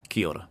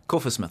Kia ora,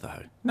 kofa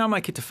smithaho. Nā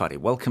mai ki te whare,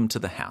 welcome to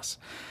the House.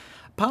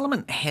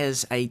 Parliament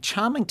has a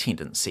charming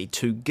tendency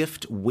to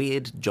gift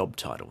weird job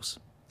titles.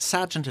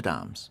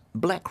 Sergeant-at-Arms,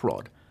 Black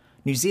Rod,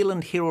 New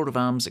Zealand Herald of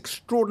Arms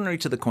Extraordinary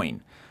to the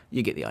Queen.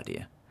 You get the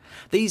idea.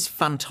 These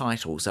fun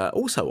titles are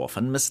also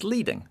often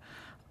misleading.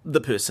 The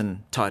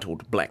person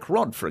titled Black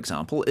Rod, for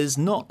example, is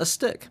not a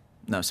stick.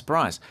 No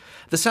surprise.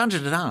 The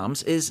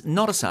Sergeant-at-Arms is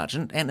not a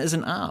sergeant and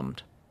isn't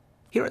armed.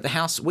 Here at the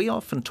House, we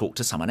often talk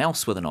to someone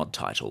else with an odd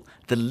title,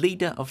 the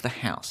Leader of the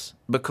House,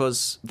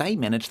 because they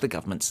manage the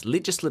government's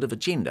legislative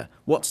agenda,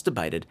 what's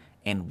debated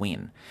and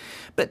when.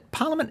 But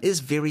Parliament is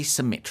very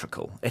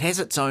symmetrical. It has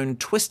its own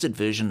twisted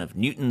version of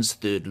Newton's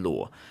third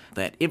law,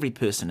 that every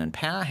person in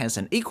power has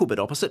an equal but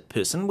opposite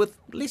person with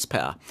less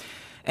power.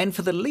 And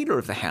for the Leader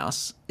of the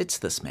House, it's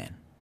this man.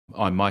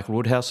 I'm Michael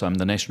Woodhouse. I'm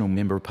the National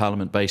Member of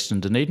Parliament based in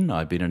Dunedin.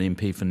 I've been an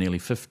MP for nearly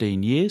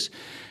 15 years,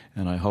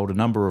 and I hold a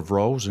number of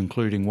roles,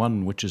 including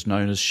one which is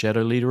known as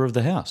Shadow Leader of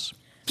the House.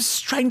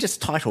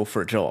 Strangest title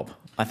for a job,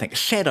 I think.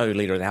 Shadow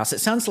Leader of the House. It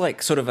sounds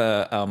like sort of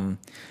a...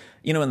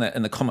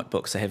 in the comic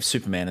books, they have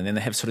Superman, and then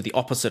they have sort of the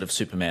opposite of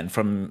Superman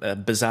from a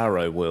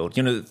Bizarro world.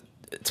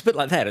 It's a bit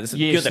like that.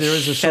 Yes, there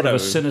is a sort of a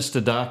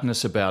sinister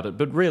darkness about it.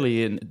 But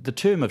really, the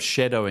term of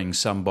shadowing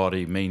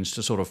somebody means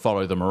to sort of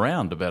follow them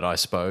around a bit, I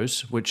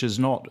suppose, which is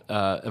not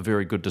a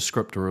very good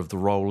descriptor of the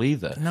role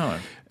either. No.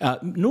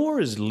 Nor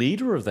is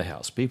Leader of the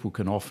House. People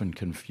can often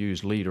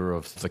confuse Leader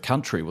of the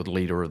country with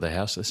Leader of the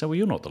House. They say, well,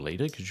 you're not the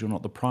leader because you're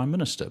not the Prime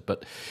Minister.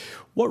 But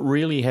what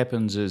really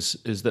happens is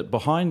that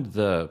behind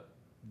the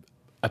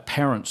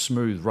apparent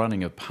smooth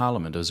running of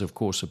Parliament is, of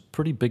course, a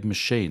pretty big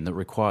machine that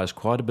requires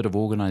quite a bit of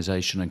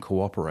organisation and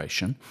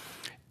cooperation,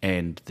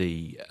 and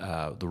the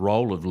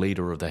role of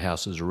Leader of the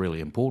House is a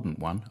really important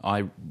one.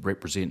 I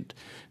represent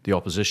the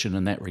opposition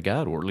in that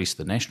regard, or at least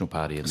the National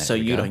Party in that regard. So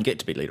you don't get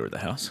to be Leader of the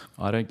House?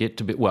 I don't get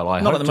to be... Well,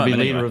 I hope to be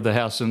Leader of the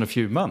House in a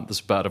few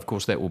months, but of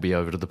course that will be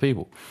over to the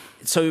people.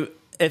 So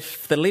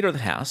if the Leader of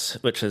the House,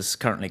 which is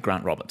currently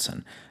Grant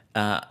Robertson,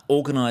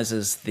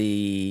 organises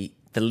the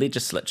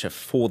legislature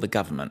for the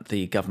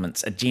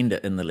government's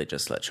agenda in the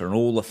legislature and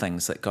all the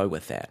things that go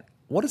with that,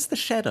 what does the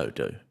shadow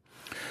do?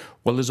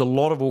 Well, there's a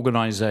lot of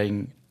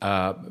organising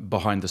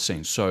behind the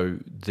scenes. So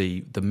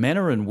the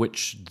manner in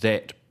which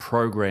that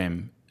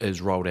program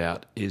is rolled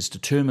out is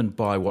determined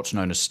by what's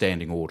known as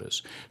standing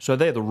orders. So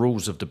they're the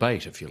rules of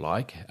debate, if you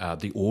like,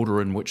 the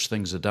order in which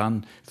things are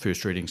done,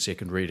 first reading,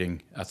 second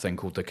reading, a thing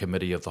called the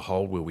Committee of the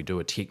Whole, where we do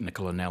a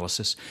technical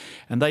analysis,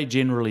 and they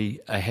generally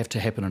have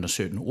to happen in a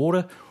certain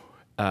order,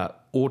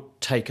 or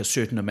take a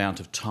certain amount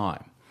of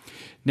time.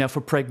 Now, for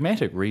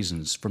pragmatic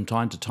reasons, from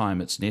time to time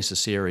it's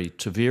necessary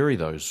to vary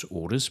those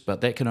orders,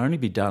 but that can only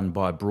be done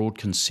by broad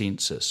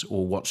consensus,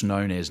 or what's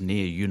known as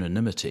near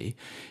unanimity,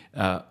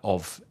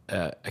 of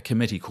a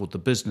committee called the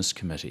Business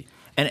Committee.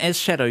 And as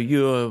Shadow,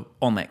 you're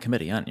on that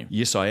committee, aren't you?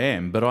 Yes, I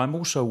am, but I'm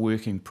also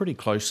working pretty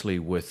closely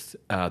with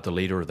the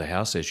Leader of the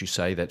House, as you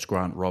say, that's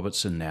Grant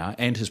Robertson now,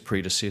 and his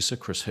predecessor,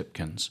 Chris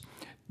Hipkins,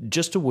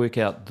 just to work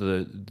out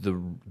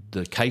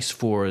the case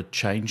for a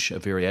change, a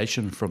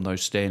variation from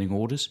those standing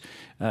orders.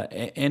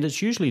 And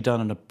it's usually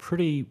done in a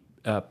pretty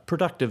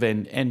productive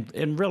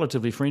and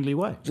relatively friendly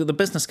way. So the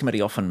Business Committee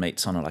often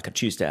meets on a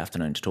Tuesday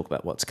afternoon to talk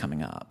about what's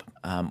coming up,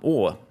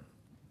 or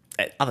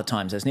at other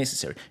times as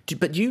necessary.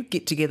 But do you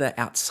get together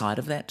outside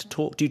of that to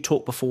talk? Do you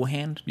talk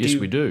beforehand? Yes,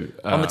 we do.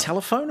 On the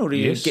telephone, or do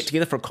you get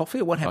together for a coffee,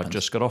 or what happens? I've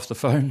just got off the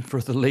phone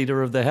for the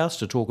Leader of the House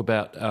to talk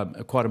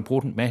about quite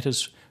important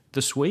matters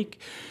this week.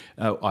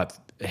 I've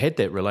had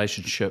that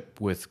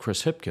relationship with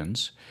Chris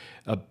Hipkins,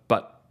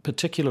 but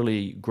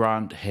particularly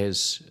Grant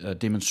has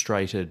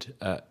demonstrated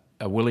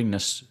a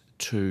willingness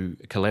to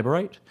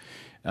collaborate,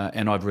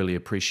 and I've really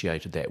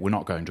appreciated that. We're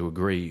not going to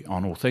agree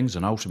on all things,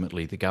 and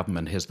ultimately the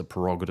government has the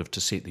prerogative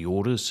to set the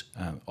orders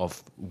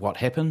of what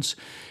happens,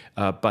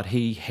 but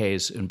he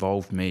has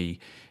involved me,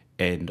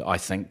 and I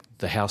think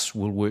the House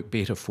will work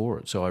better for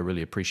it, so I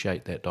really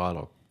appreciate that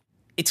dialogue.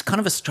 It's kind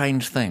of a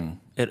strange thing.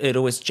 It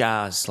always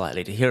jars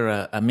slightly to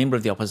hear a member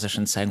of the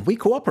opposition saying, we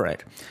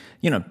cooperate.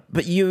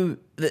 But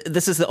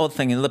this is the odd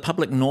thing. The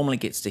public normally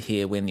gets to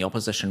hear when the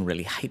opposition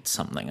really hates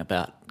something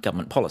about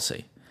government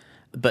policy.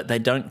 But they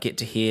don't get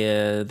to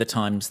hear the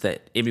times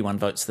that everyone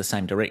votes the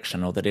same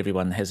direction, or that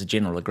everyone has a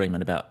general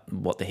agreement about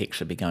what the heck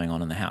should be going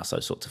on in the House,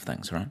 those sorts of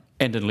things, right?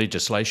 And in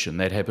legislation,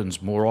 that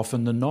happens more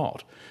often than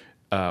not.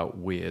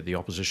 Where the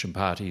opposition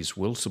parties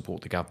will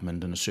support the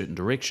government in a certain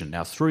direction.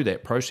 Now, through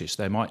that process,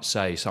 they might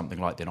say something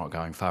like they're not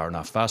going far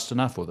enough, fast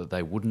enough, or that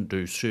they wouldn't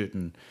do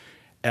certain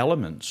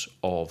elements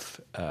of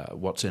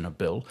what's in a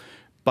bill,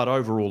 but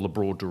overall the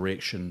broad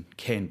direction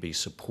can be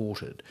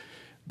supported.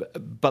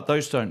 But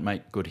those don't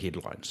make good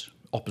headlines.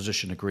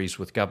 Opposition agrees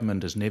with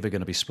government is never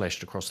going to be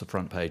splashed across the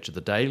front page of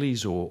the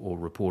dailies or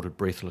reported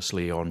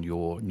breathlessly on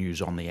your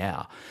news on the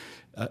hour.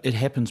 It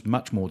happens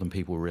much more than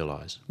people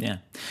realise. Yeah.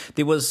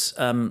 There was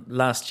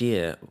last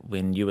year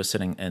when you were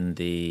sitting in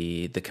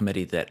the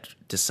committee that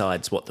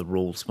decides what the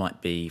rules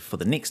might be for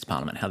the next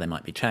Parliament, how they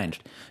might be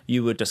changed.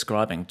 You were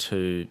describing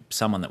to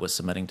someone that was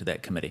submitting to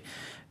that committee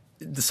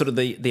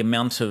the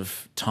amount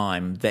of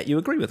time that you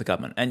agree with the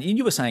government. And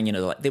you were saying,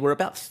 like there were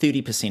about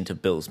 30%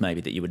 of bills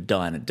maybe that you would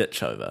die in a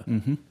ditch over.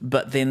 Mm-hmm.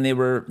 But then there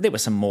were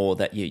some more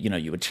that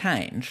you would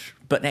change.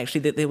 But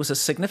actually there was a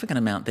significant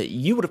amount that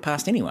you would have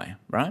passed anyway,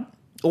 right?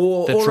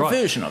 Or a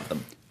version of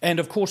them. And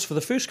of course, for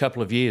the first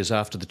couple of years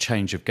after the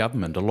change of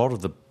government, a lot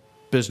of the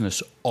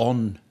business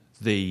on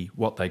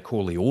what they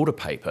call the order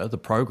paper, the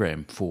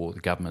program for the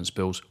government's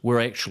bills,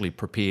 were actually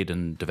prepared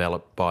and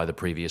developed by the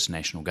previous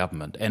national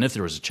government. And if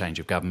there is a change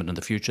of government in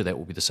the future, that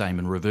will be the same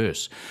in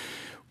reverse.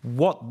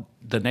 What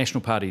the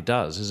National Party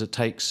does is it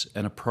takes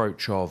an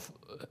approach of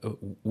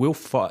we'll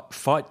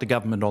fight the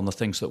government on the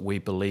things that we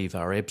believe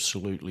are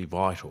absolutely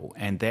vital,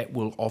 and that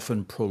will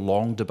often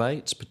prolong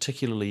debates,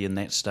 particularly in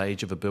that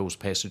stage of a bill's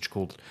passage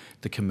called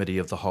the Committee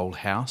of the Whole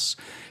House.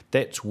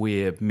 That's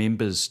where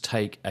members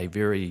take a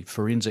very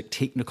forensic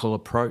technical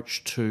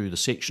approach to the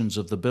sections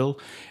of the bill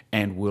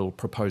and will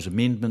propose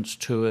amendments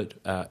to it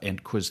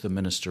and quiz the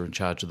minister in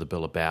charge of the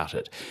bill about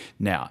it.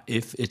 Now,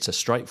 if it's a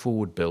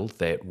straightforward bill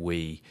that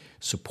we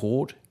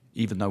support,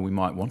 even though we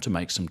might want to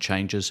make some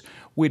changes,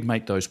 we'd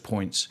make those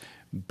points,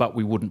 but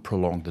we wouldn't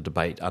prolong the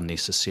debate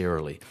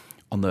unnecessarily.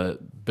 On the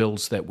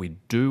bills that we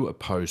do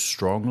oppose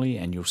strongly,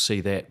 and you'll see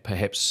that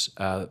perhaps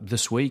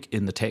this week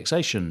in the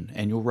taxation,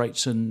 annual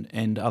rates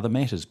and other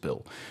matters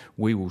bill,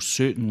 we will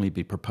certainly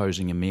be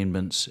proposing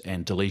amendments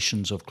and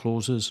deletions of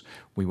clauses.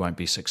 We won't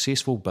be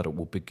successful, but it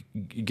will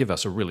give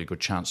us a really good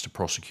chance to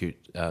prosecute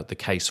the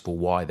case for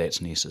why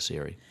that's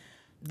necessary.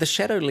 The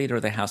shadow leader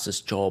of the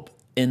House's job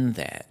in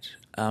that,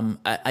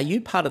 are you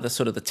part of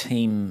the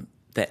team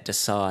that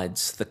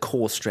decides the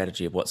core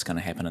strategy of what's going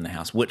to happen in the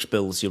House, which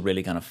bills you're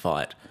really going to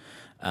fight,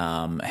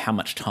 how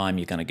much time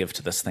you're going to give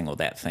to this thing or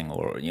that thing,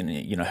 or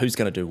who's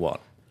going to do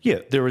what? Yeah,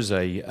 there is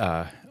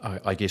a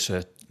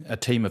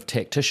team of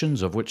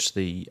tacticians of which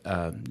the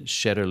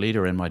shadow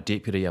leader and my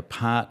deputy are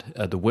part.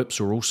 The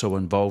whips are also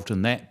involved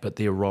in that, but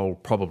their role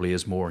probably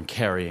is more in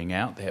carrying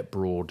out that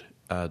broad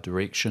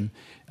direction,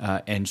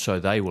 and so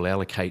they will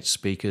allocate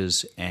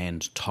speakers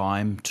and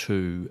time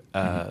to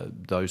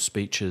those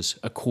speeches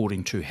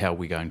according to how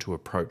we're going to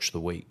approach the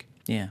week.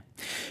 Yeah.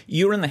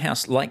 You're in the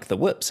House like the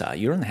whips are.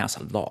 You're in the House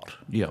a lot.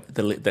 Yeah.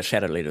 The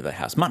shadow leader of the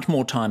House. Much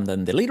more time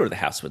than the leader of the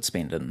House would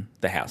spend in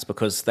the House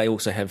because they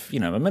also have,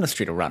 a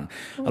ministry to run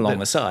along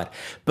the side.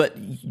 But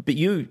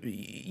you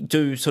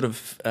do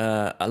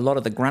a lot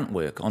of the grunt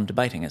work on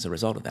debating as a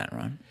result of that,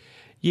 right?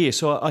 Yeah,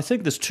 so I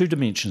think there's two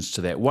dimensions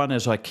to that. One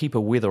is I keep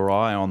a weather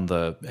eye on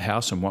the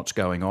House and what's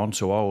going on,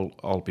 so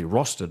I'll be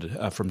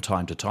rostered from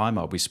time to time.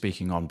 I'll be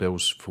speaking on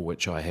bills for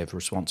which I have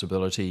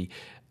responsibility,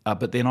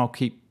 but then I'll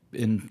keep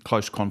in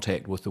close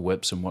contact with the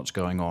whips and what's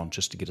going on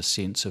just to get a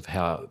sense of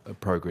how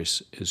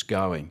progress is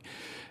going.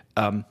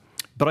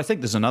 But I think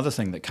there's another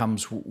thing that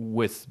comes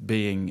with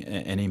being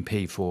an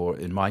MP for,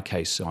 in my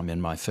case, I'm in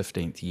my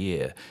 15th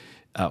year,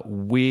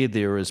 where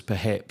there is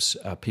perhaps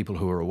people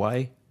who are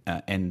away,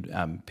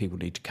 and people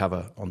need to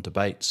cover on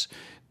debates,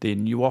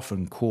 then you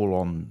often call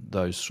on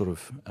those sort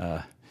of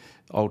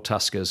old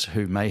tuskers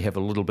who may have a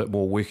little bit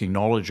more working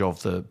knowledge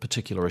of the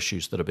particular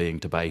issues that are being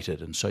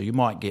debated. And so you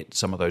might get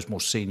some of those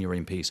more senior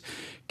MPs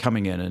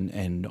coming in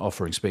and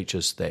offering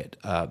speeches that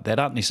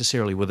aren't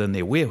necessarily within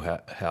their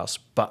warehouse,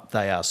 but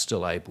they are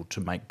still able to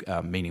make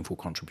meaningful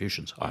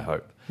contributions, I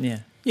hope. Yeah,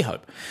 you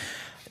hope.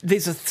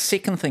 There's a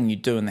second thing you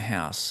do in the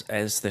House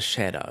as the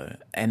shadow,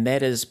 and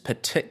that is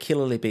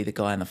particularly be the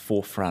guy in the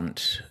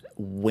forefront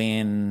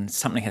when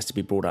something has to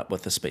be brought up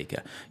with the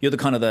Speaker. You're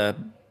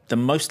the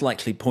most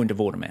likely point of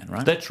order man,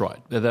 right? That's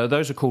right.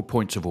 Those are called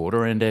points of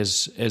order, and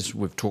as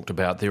we've talked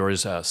about, there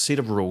is a set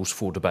of rules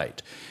for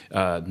debate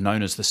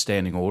known as the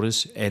standing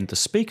orders, and the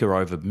Speaker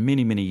over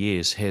many, many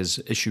years has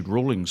issued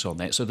rulings on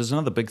that. So there's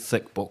another big,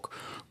 thick book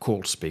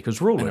called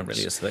Speaker's Rulings. And it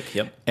really is thick,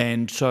 yep.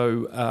 And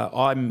so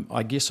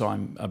I guess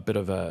I'm a bit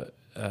of a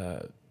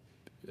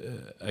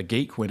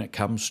geek when it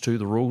comes to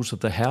the rules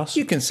of the House.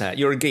 You can say it.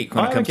 You're a geek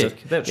when it comes to...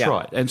 That's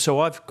right. And so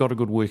I've got a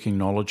good working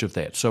knowledge of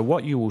that. So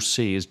what you will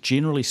see is,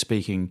 generally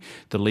speaking,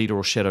 the leader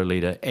or shadow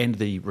leader and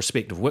the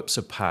respective whips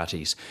of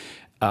parties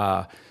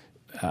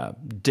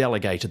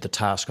delegated the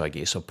task, I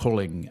guess, of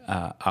pulling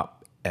up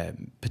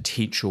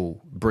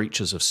potential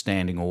breaches of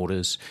standing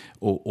orders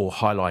or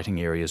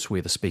highlighting areas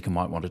where the Speaker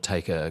might want to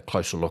take a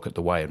closer look at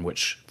the way in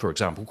which, for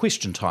example,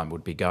 question time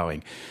would be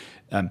going.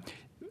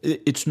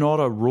 It's not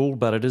a rule,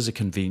 but it is a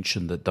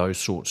convention that those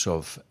sorts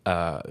of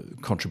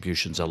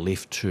contributions are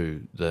left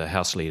to the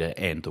House leader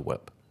and the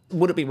whip.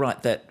 Would it be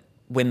right that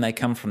when they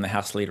come from the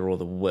House leader or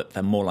the whip,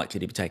 they're more likely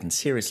to be taken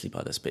seriously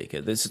by the Speaker?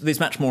 There's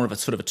much more of a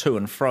sort of a to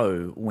and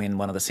fro when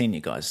one of the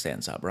senior guys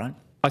stands up, right?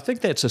 I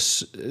think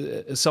that's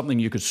something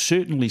you could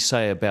certainly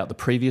say about the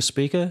previous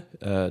Speaker,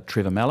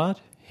 Trevor Mallard.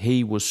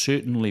 He was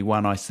certainly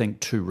one, I think,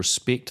 to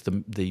respect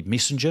the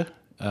messenger.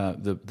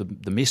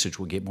 The message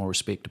will get more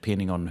respect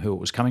depending on who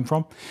it was coming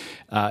from.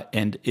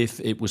 And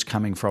if it was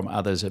coming from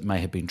others, it may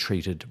have been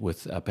treated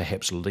with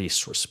perhaps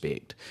less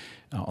respect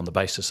on the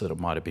basis that it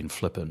might have been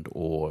flippant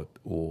or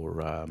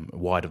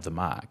wide of the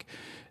mark.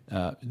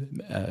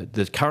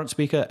 The current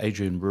Speaker,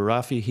 Adrian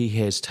Rarafi, he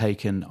has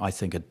taken, I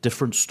think, a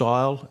different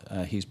style.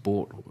 He's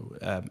brought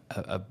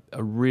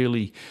a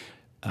really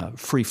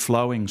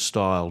free-flowing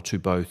style to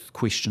both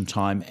question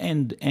time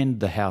and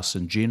the House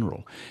in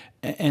general.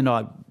 And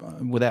I,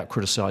 without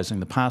criticising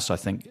the past, I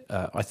think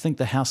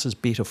the House is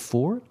better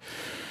for it.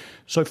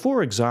 So,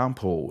 for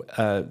example,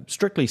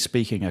 strictly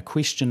speaking, a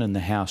question in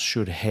the House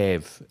should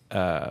have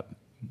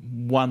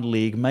one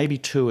leg, maybe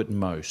two at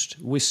most.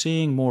 We're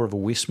seeing more of a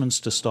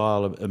Westminster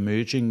style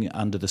emerging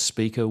under the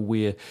Speaker,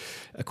 where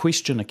a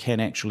questioner can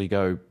actually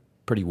go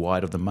pretty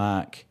wide of the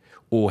mark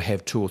or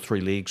have two or three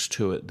legs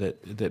to it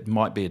that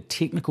might be a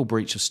technical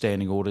breach of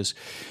standing orders.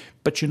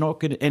 But you're not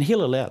going to, and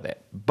he'll allow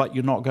that, but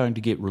you're not going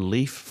to get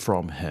relief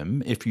from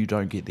him if you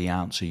don't get the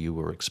answer you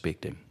were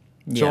expecting.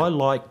 Yeah. So I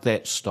like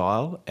that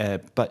style,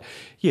 but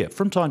yeah,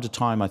 from time to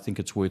time I think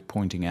it's worth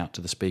pointing out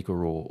to the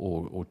Speaker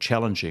or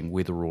challenging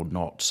whether or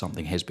not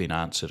something has been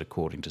answered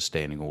according to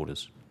standing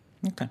orders.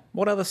 Okay.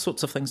 What other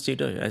sorts of things do you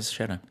do as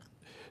Shadow?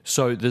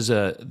 So there's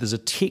a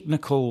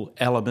technical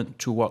element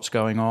to what's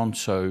going on.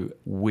 So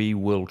we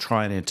will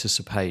try and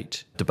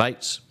anticipate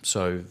debates.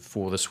 So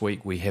for this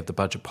week, we have the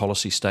budget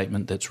policy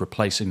statement that's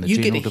replacing the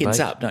general debate. You get a heads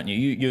up, don't you?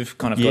 You've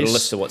kind of got a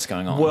list of what's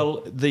going on.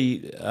 Well,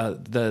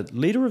 the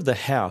Leader of the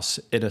House,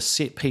 in a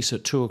set piece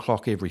at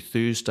 2:00 every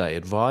Thursday,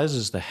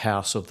 advises the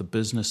House of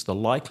the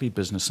likely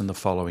business in the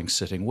following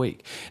sitting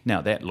week.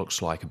 Now, that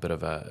looks like a bit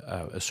of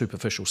a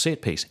superficial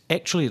set piece.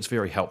 Actually, it's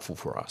very helpful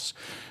for us.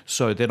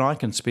 So then I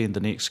can spend the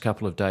next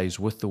couple of days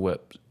with the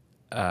whip,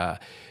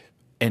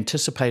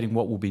 anticipating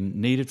what will be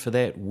needed for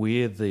that,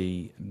 where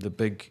the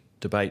big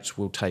debates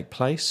will take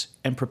place,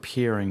 and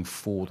preparing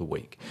for the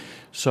week.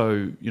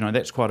 So,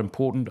 that's quite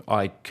important.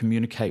 I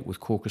communicate with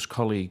caucus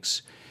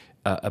colleagues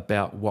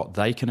about what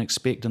they can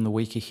expect in the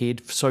week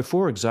ahead. So,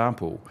 for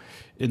example,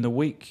 in the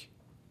week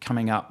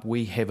coming up,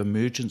 we have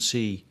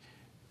emergency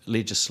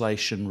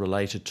legislation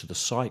related to the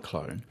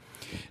cyclone.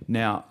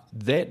 Now,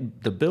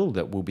 the bill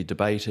that will be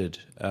debated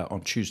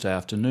on Tuesday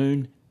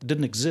afternoon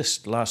didn't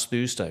exist last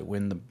Thursday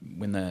when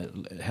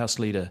the House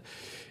Leader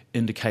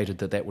indicated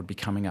that would be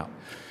coming up.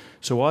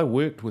 So I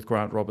worked with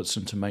Grant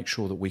Robertson to make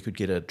sure that we could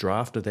get a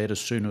draft of that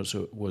as soon as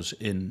it was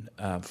in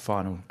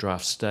final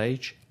draft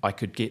stage. I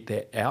could get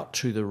that out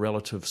to the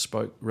relevant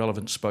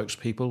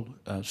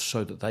spokespeople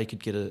so that they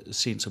could get a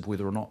sense of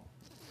whether or not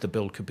the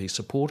bill could be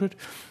supported.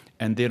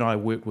 And then I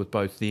worked with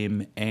both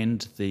them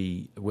and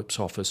the Whip's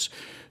office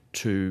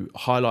to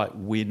highlight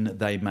when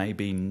they may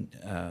be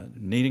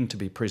needing to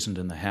be present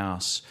in the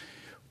House,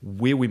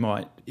 where we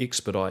might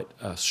expedite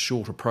a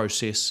shorter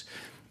process.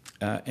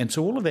 And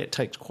so all of that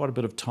takes quite a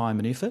bit of time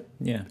and effort.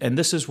 Yeah. And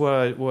this is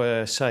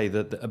where I say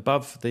that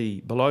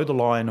below the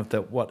line of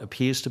what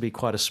appears to be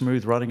quite a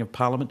smooth running of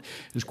Parliament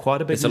is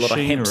quite a big machinery. There's a lot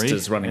of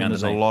hamsters running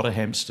underneath. There's a lot of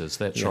hamsters,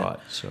 that's right.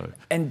 So.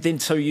 And then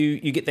so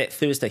you get that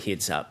Thursday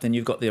heads up, then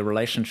you've got the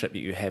relationship that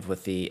you have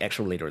with the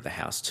actual Leader of the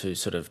House to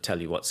sort of tell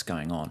you what's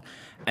going on.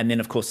 And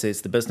then, of course,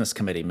 there's the business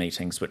committee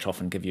meetings, which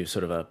often give you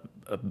sort of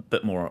a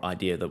bit more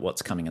idea that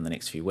what's coming in the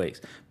next few weeks.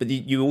 But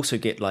you also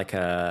get like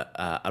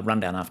a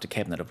rundown after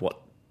Cabinet of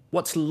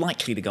what's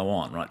likely to go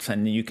on, right?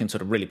 And you can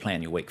sort of really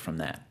plan your week from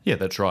that. Yeah,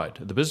 that's right.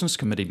 The Business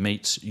Committee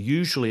meets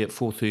usually at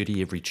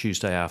 4:30 every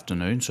Tuesday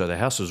afternoon, so the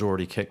House has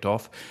already kicked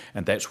off,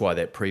 and that's why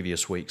that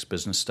previous week's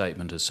business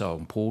statement is so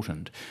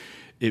important.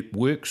 It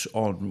works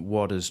on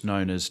what is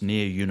known as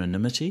near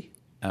unanimity,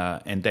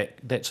 and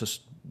that's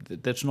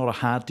not a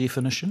hard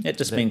definition. It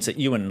just means that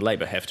you and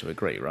Labor have to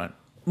agree, right?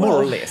 More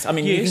or less. I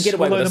mean, yes, you can get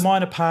away with although this. the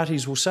minor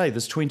parties will say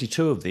there's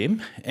 22 of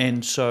them,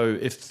 and so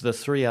if the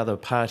three other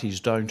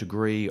parties don't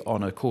agree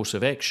on a course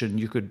of action,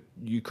 you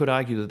could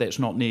argue that that's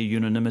not near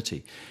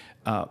unanimity.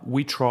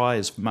 We try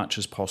as much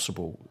as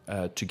possible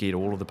to get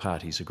all of the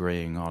parties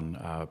agreeing on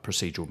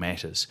procedural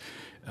matters,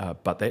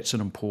 but that's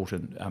an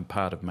important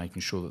part of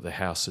making sure that the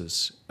House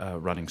is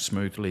running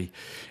smoothly,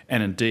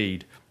 and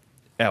indeed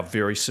our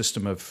very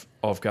system of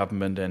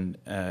government and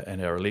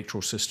our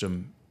electoral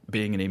system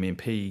being an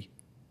MMP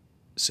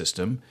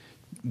system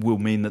will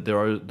mean that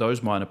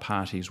those minor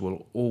parties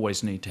will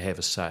always need to have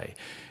a say,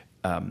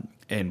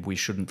 and we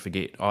shouldn't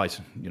forget.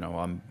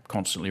 I'm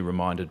constantly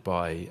reminded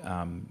by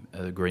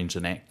the Greens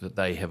and ACT that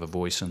they have a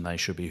voice and they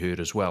should be heard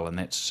as well, and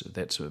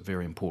that's a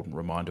very important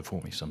reminder for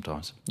me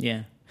sometimes.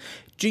 Yeah.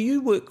 Do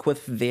you work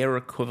with their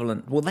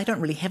equivalent? Well, they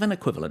don't really have an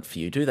equivalent for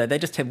you, do they? They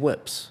just have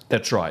whips.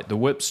 That's right. The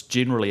whips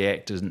generally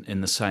act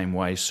in the same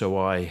way. So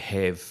I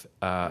have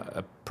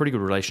a pretty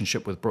good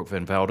relationship with Brooke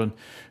Van Velden,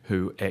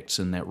 who acts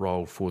in that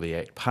role for the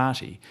ACT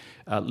party.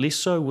 Less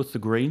so with the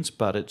Greens,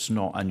 but it's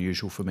not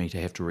unusual for me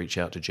to have to reach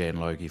out to Jan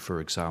Logie, for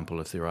example,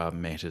 if there are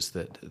matters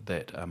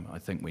that I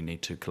think we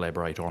need to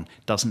collaborate on.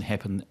 Doesn't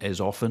happen as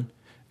often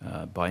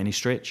by any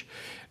stretch.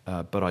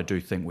 But I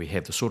do think we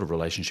have the sort of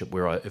relationship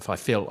where if I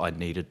felt I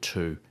needed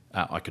to,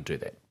 I could do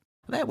that.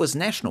 That was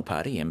National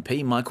Party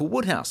MP Michael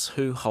Woodhouse,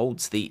 who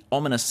holds the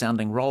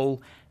ominous-sounding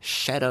role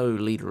Shadow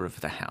Leader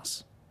of the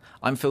House.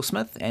 I'm Phil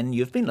Smith, and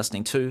you've been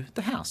listening to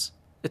The House.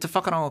 E te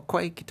whakarongo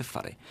koe ki te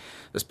whare.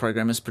 This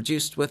program is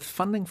produced with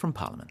funding from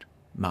Parliament.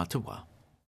 Mā te wā.